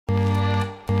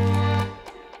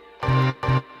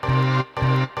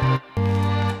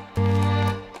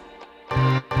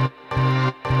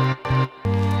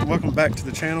welcome back to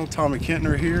the channel. Tommy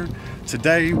Kentner here.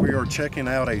 Today we are checking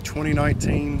out a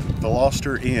 2019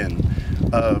 Veloster N.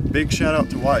 Big shout out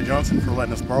to Wyatt Johnson for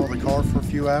letting us borrow the car for a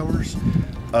few hours.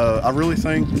 I really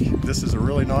think this is a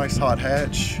really nice hot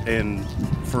hatch, and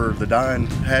for the dying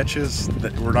hatches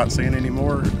that we're not seeing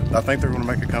anymore, I think they're going to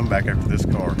make a comeback after this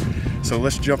car. So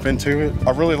let's jump into it.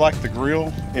 I really like the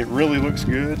grille. It really looks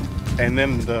good. And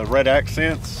then the red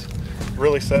accents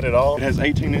really set it off. It has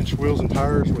 18-inch wheels and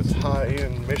tires with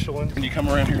high-end Michelin. When you come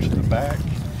around here to the back,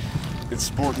 it's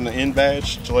sporting the N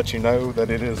badge to let you know that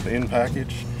it is the N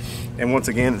package. And once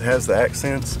again, it has the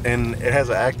accents, and it has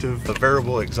an active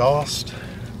variable exhaust,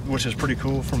 which is pretty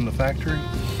cool from the factory.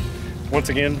 Once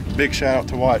again, big shout out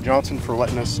to Wyatt Johnson for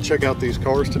letting us check out these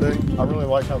cars today. I really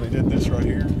like how they did this right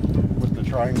here with the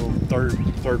triangle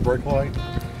third brake light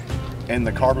and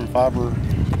the carbon fiber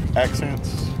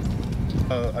accents.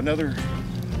 Another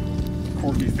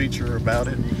quirky feature about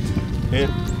it, it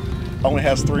only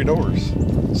has 3 doors.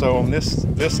 So on this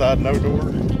side, no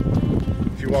door.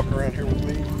 If you walk around here with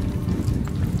me,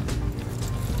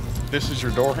 this is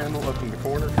your door handle up in the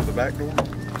corner for the back door.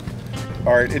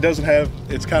 All right, it doesn't have,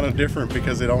 it's kind of different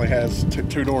because it only has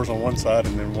two doors on one side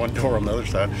and then 1 door on the other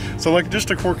side. So like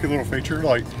just a quirky little feature,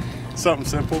 like something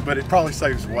simple, but it probably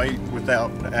saves weight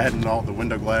without adding all the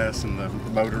window glass and the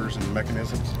motors and the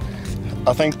mechanisms.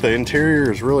 I think the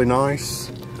interior is really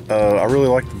nice. I really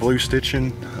like the blue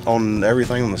stitching on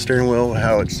everything on the steering wheel,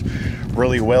 how it's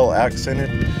really well accented.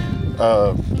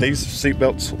 These seat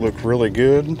belts look really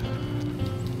good,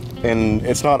 and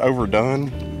it's not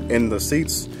overdone, and the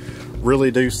seats really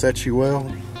do set you well.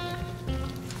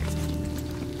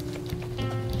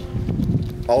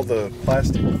 All the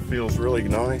plastic feels really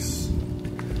nice.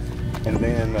 And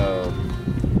then,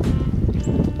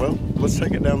 well, let's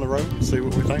take it down the road and see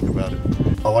what we think about it.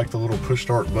 I like the little push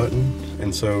start button,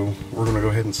 and so we're gonna go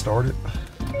ahead and start it.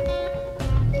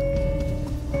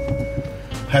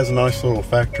 Has a nice little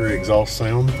factory exhaust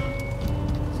sound.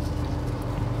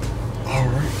 All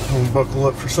right, I'm gonna buckle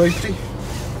up for safety.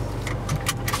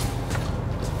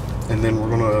 And then we're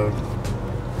gonna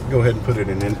go ahead and put it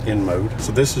in N mode.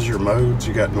 So this is your modes.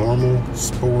 You got normal,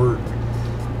 sport,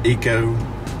 eco,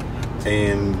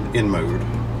 and N mode.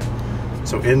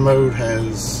 So N mode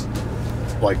has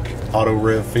like auto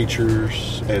rev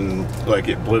features, and like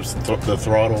it blips the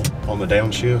throttle on the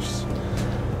downshifts.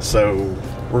 So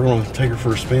we're going to take her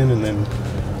for a spin and then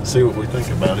see what we think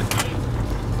about it.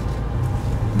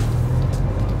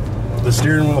 The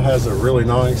steering wheel has a really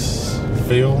nice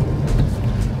feel.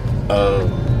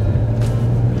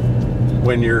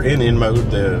 When you're in N mode,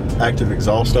 the active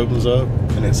exhaust opens up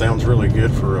and it sounds really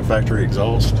good for a factory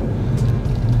exhaust.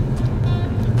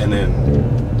 And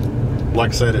then,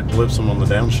 like I said, it blips them on the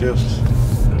downshifts.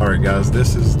 All right, guys,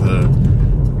 this is the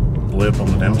blip on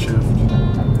the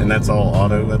downshift, and that's all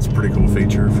auto. That's a pretty cool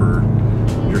feature for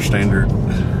your standard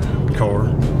car.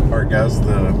 All right, guys,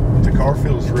 the car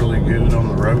feels really good on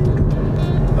the road.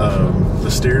 The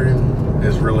steering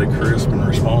is really crisp in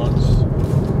response.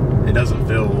 It doesn't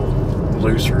feel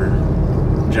loose or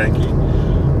janky.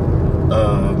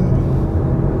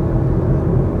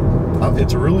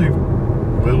 It's a really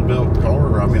well-built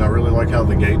car. I mean, I really like how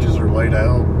the gauges are laid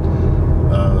out.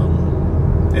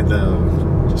 And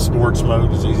the sports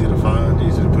mode is easy to find,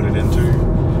 easy to put it into.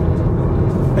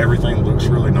 Everything looks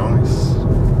really nice.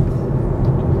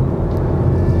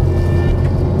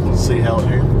 Let's see how it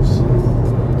handles.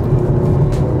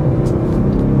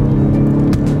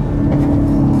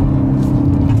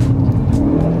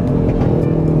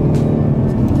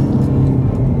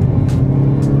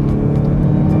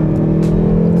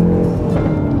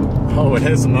 Oh, it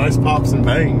has some nice pops and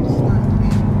bangs.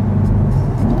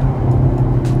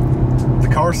 The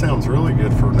car sounds really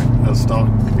good for a stock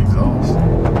exhaust.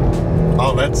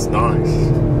 Oh, that's nice.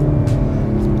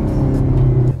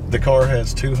 The car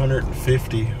has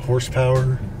 250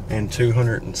 horsepower and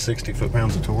 260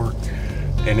 foot-pounds of torque,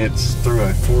 and it's through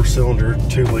a 4-cylinder,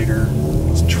 2-liter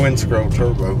twin scroll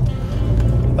turbo.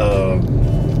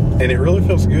 And it really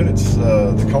feels good. It's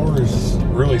the car is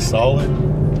really solid.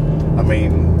 I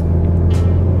mean,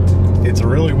 it's a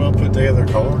really well put together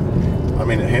car. I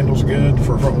mean, it handles good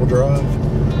for front wheel drive,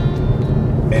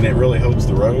 and it really holds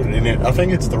the road. And I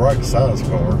think it's the right size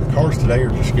car. Cars today are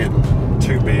just getting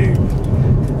too big,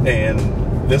 and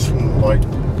this one like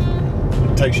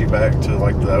takes you back to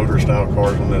like the older style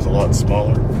cars when there's a lot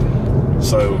smaller.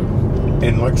 So,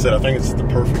 and like I said, I think it's the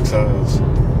perfect size.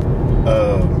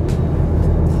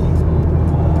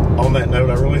 On that note,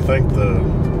 I really think the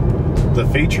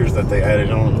features that they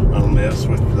added on this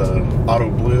with the auto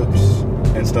blips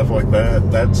and stuff like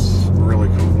that, that's really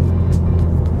cool.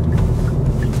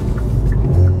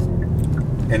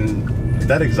 And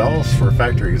that exhaust for a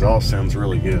factory exhaust sounds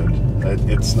really good.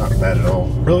 It's not bad at all.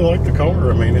 Really like the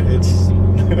car. I mean, it's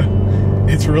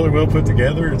it's really well put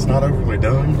together. It's not overly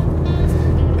done,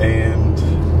 and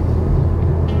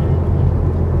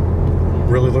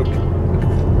really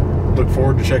look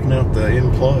forward to checking out the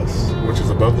N Plus, which is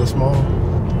above this model.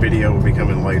 Video will be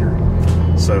coming later.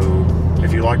 So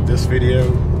if you like this video,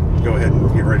 go ahead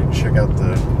and get ready to check out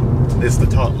it's the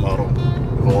top model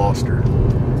Veloster.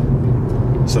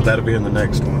 So that'll be in the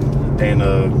next one. And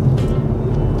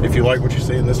if you like what you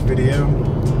see in this video,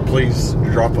 please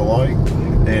drop a like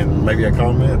and maybe a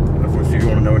comment if you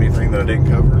want to know anything that I didn't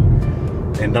cover.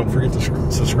 And don't forget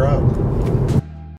to subscribe.